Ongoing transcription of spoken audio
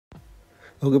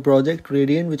Okay, Project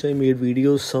Radiant, which I made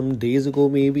videos some days ago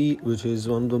maybe, which is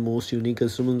one of the most unique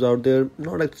custom rooms out there.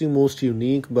 Not actually most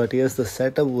unique, but yes, the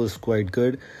setup was quite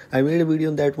good. I made a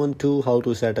video on that one too, how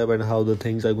to set up and how the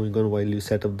things are going on while you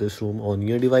set up this room on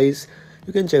your device.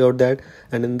 You can check out that.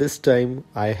 And in this time,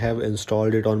 I have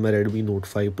installed it on my Redmi Note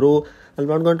 5 Pro. I'm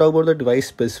not going to talk about the device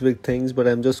specific things, but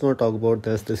I'm just going to talk about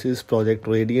this. This is Project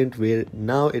Radiant, where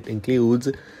now it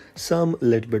includes some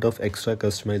little bit of extra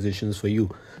customizations for you.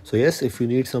 So yes, if you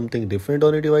need something different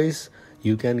on your device,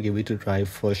 you can give it a try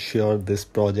for sure. This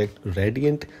Project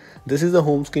Radiant. This is the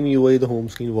home screen UI, the home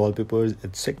screen wallpapers,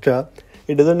 etc.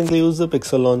 It doesn't include the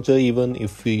Pixel launcher even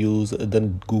if you use the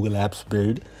Google Apps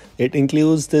build. It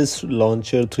includes this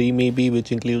launcher 3 maybe,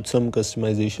 which includes some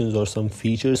customizations or some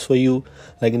features for you.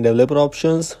 Like in developer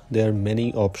options, there are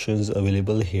many options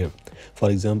available here.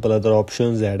 For example, other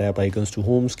options: add app icons to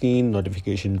home screen,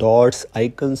 notification dots,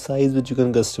 icon size which you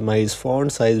can customize,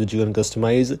 font size which you can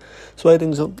customize. So I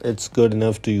think so it's good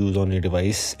enough to use on your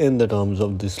device in the terms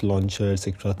of this launcher,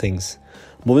 etc. things.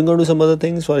 Moving on to some other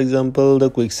things, for example,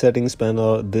 the quick settings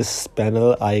panel. This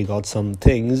panel, I got some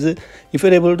things. If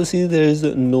you're able to see, there is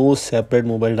no separate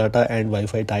mobile data and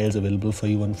Wi-Fi tiles available for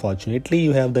you. Unfortunately,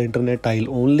 you have the internet tile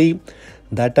only.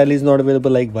 That tile is not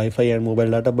available like Wi-Fi and mobile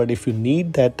data. But if you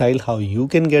need that tile, how you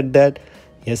can get that?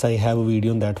 Yes, I have a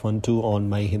video on that one too on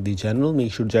my Hindi channel.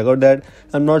 Make sure to check out that.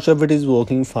 I'm not sure if it is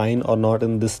working fine or not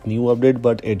in this new update,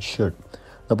 but it should.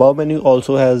 The power menu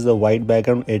also has the white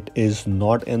background. It is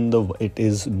not in the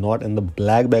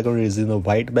black background. It is in the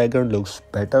white background. Looks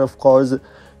better, of course,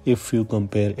 if you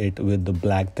compare it with the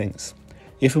black things.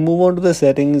 If you move on to the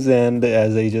settings, and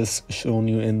as I just shown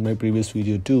you in my previous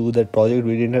video too, that Project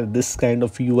Radiant had this kind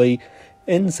of UI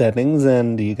in settings,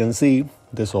 and you can see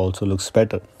this also looks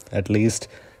better. At least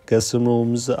custom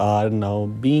rooms are now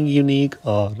being unique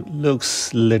or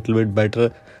looks little bit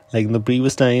better. Like in the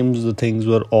previous times, the things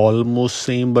were almost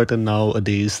same, but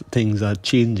nowadays things are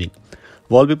changing.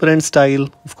 Wallpaper and style,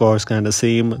 of course, kind of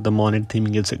same. The monet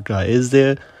theming, etc. is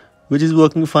there, which is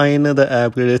working fine. The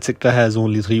app grid, etc. has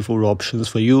only 3-4 options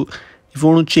for you. If you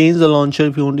want to change the launcher,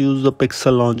 if you want to use the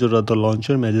Pixel launcher or other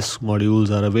launcher, Magisk modules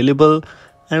are available.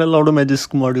 And a lot of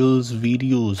Magisk modules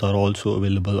videos are also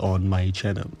available on my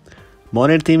channel.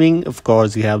 Monet theming, of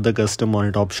course, you have the custom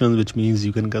monet options, which means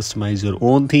you can customize your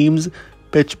own themes.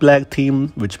 Pitch black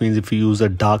theme, which means if you use a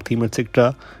dark theme,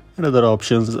 etc. and other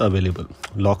options available.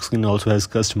 Lock screen also has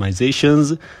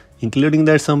customizations, including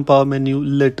that some power menu,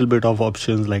 little bit of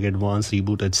options like advanced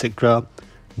reboot, etc.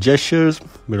 Gestures,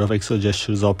 bit of extra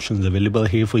gestures options available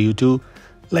here for you too,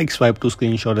 like swipe to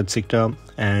screenshot, etc.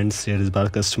 and status bar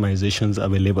customizations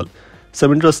available.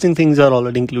 Some interesting things are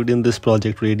already included in this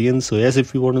Project Radiant. So yes,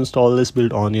 if you want to install this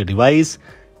build on your device,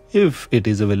 if it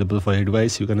is available for your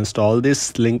device, you can install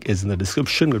this. Link is in the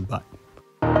description. Goodbye.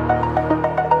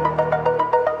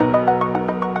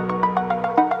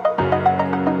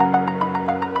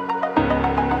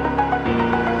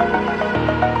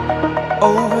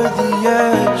 Over the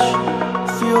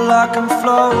edge, feel like I'm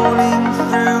floating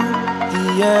through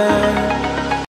the air.